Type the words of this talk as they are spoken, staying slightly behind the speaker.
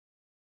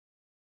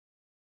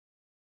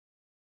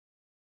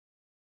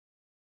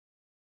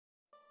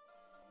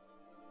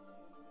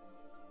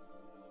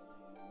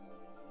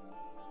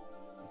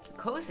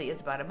Cozy is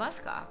about a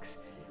muskox.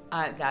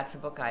 That's a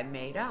book I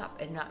made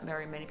up, and not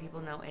very many people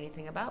know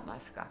anything about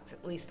muskox.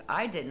 At least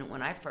I didn't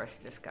when I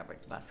first discovered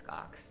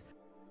muskox.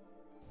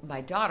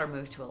 My daughter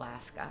moved to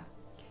Alaska,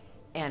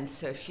 and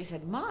so she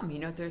said, "Mom, you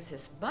know, there's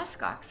this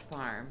Musk Ox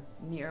Farm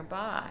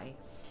nearby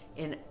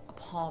in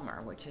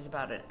Palmer, which is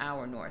about an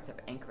hour north of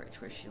Anchorage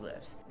where she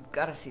lives. You've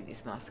got to see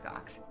these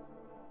muskox."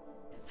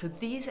 So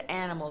these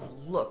animals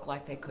look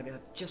like they could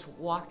have just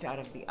walked out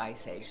of the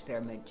Ice Age.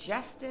 They're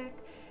majestic.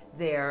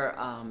 They're,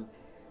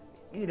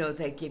 you know,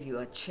 they give you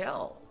a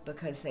chill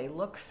because they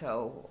look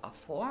so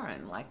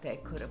foreign, like they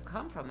could have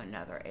come from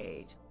another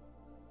age.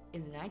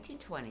 In the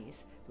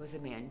 1920s, there was a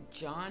man,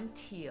 John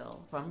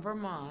Teal, from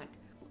Vermont,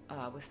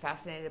 was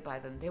fascinated by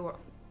them. They were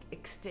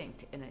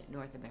extinct in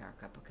North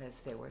America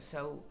because they were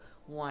so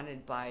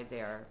wanted by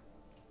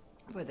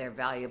for their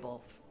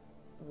valuable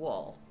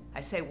wool.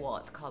 I say wool,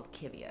 it's called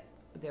kiviot.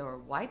 They were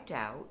wiped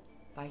out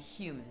by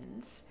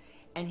humans,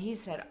 and he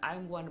said, "I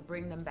want to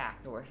bring them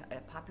back." There was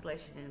a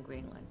population in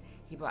Greenland.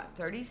 He brought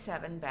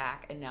 37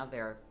 back, and now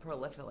they're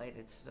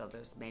proliferated, so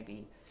there's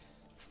maybe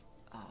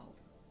a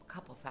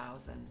couple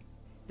thousand.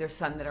 There's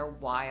some that are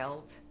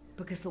wild,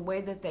 because the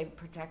way that they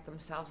protect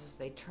themselves is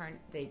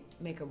they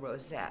make a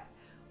rosette.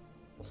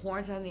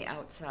 Horns on the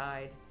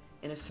outside,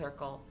 in a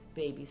circle,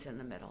 babies in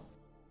the middle.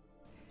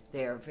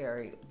 They are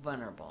very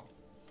vulnerable.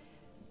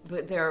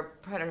 But their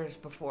predators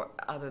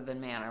other than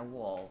man, are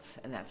wolves,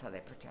 and that's how they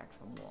protect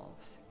from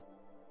wolves.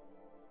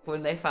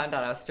 When they found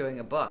out I was doing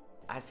a book,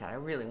 I said, I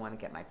really want to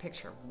get my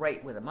picture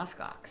right with a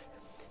muskox.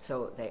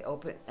 So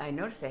I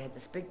noticed they had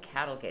this big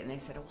cattle gate, and they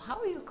said, "Well, how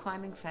are you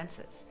climbing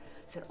fences?"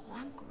 I said, "Oh,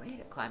 I'm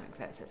great at climbing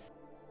fences."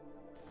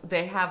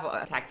 They have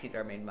a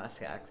taxidermied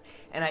muskox,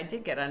 and I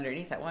did get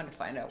underneath. I wanted to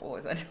find out what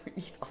was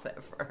underneath all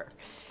that fur.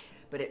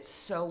 But it's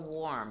so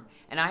warm,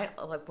 and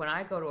when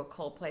I go to a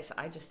cold place,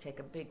 I just take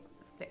a big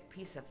thick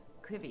piece of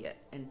kiviot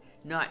and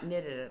not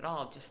knit it at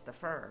all, just the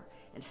fur,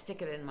 and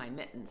stick it in my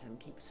mittens and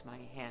keeps my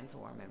hands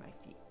warm and my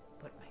feet.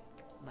 Put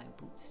my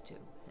boots too.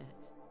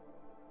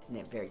 And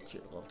they're very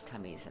cute little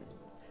tummies, and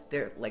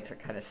their legs are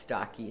kind of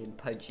stocky and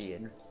pudgy,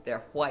 and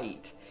they're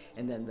white,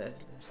 and then the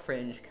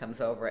fringe comes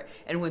over it.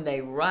 And when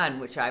they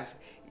run,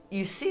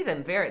 you see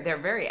them they're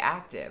very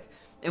active,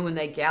 and when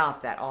they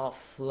gallop, that all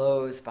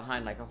flows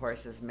behind like a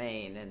horse's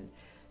mane, and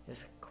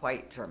is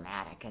quite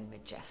dramatic and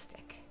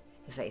majestic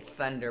as they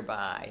thunder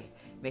by,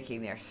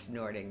 making their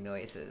snorting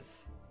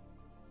noises.